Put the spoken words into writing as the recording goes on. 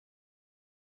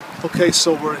Okay,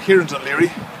 so we're here in Dún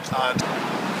Laoghaire and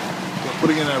we're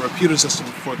putting in a repeater system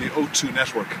for the O2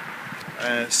 network.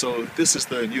 So this is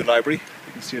the new library,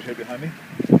 you can see it here behind me.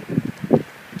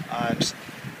 And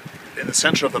in the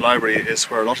centre of the library is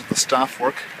where a lot of the staff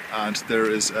work, and there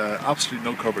is absolutely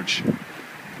no coverage.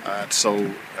 And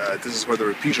so this is where the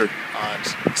repeater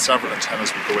and several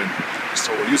antennas will go in.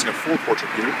 So we're using a 4-port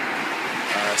repeater.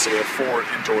 So we have 4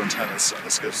 indoor antennas, and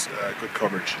this gives good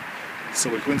coverage. So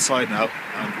we'll go inside now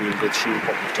and we'll go through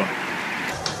what we've done.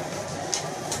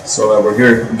 So we're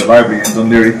here in the library in Dún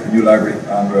Laoghaire, the new library,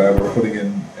 and we're putting in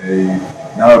a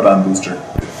narrowband booster.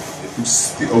 It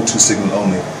boosts the O2 signal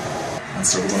only. And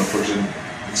so we're going to put it in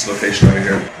this location over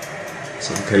here.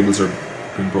 So the cables are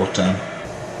being brought down.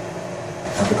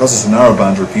 And because it's a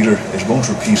narrowband repeater, it won't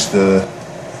repeat the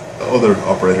other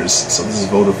operators. So this is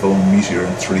Vodafone, Meteor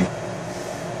and 3.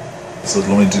 So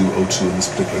it'll only do O2 in this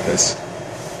particular case.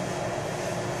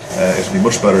 It'd be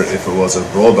much better if it was a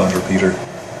broadband repeater,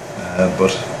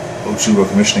 but O2 are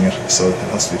commissioning it, so it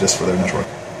has to be just for their network.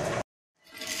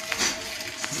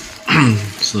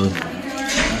 So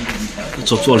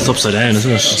it's upside down,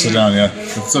 isn't it? Upside down, yeah.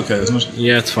 It's okay, isn't it?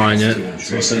 Yeah, it's fine, yeah.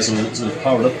 So it's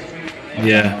powered up.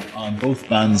 Yeah. On both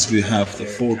bands we have the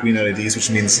 4 green LEDs, which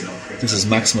means this is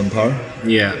maximum power.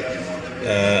 Yeah.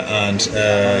 And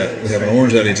we have an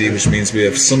orange LED, which means we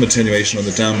have some attenuation on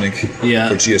the downlink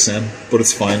for GSM, but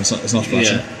it's fine, it's not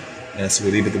flashing. Yeah. So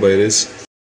we leave it the way it is.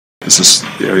 This is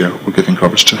the area we're giving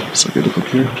coverage to. So if you look up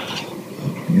here,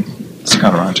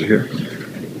 scan around to here.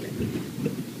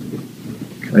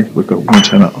 Okay, we've got one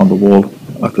antenna on the wall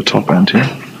at the top end here,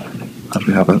 and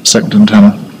we have a second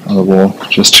antenna on the wall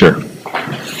just here.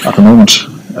 At the moment,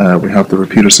 we have the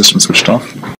repeater system switched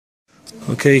off.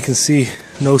 Okay, you can see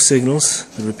no signals.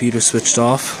 The repeater switched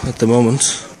off at the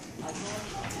moment.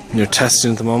 And you're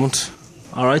testing at the moment.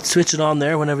 Alright, switch it on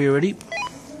there whenever you're ready.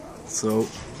 So,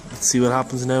 let's see what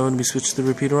happens now when we switch the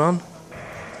repeater on.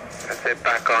 That's it,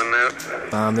 back on now.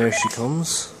 Bam, there she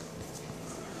comes.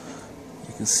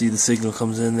 You can see the signal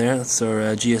comes in there. That's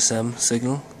our GSM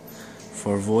signal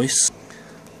for voice.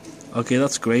 Okay,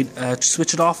 that's great.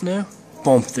 Switch it off now.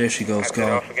 Bump, there she goes,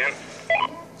 gone. Off again.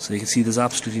 So you can see there's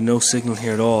absolutely no signal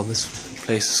here at all. This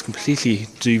place is completely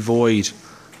devoid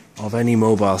of any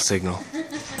mobile signal.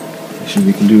 Actually,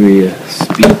 we can do a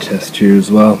speed test here as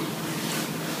well.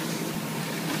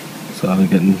 So I'm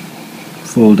getting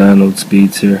full download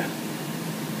speeds here,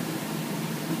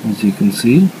 as you can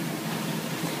see.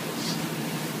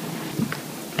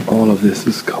 All of this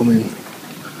is coming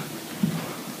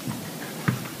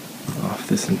off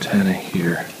this antenna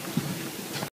here.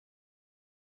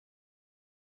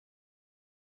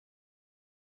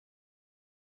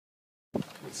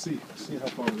 See how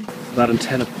far we go. That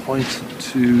antenna points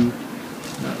to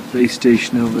that base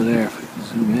station over there. If I can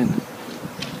zoom in.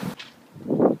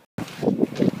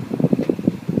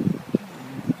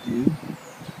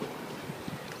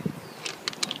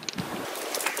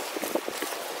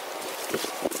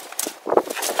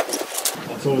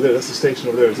 That's over there, that's the station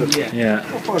over there, is it? Yeah.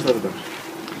 How far is that about?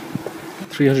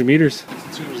 300 meters.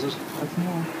 300, is it? I don't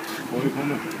know.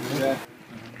 500. Yeah.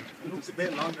 It looks a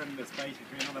bit longer than the space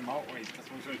between other motorways. That's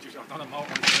what I just on a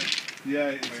motorway. Yeah,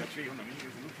 it's 300 meters.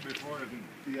 It looks a bit further than.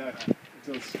 yeah, it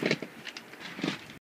does.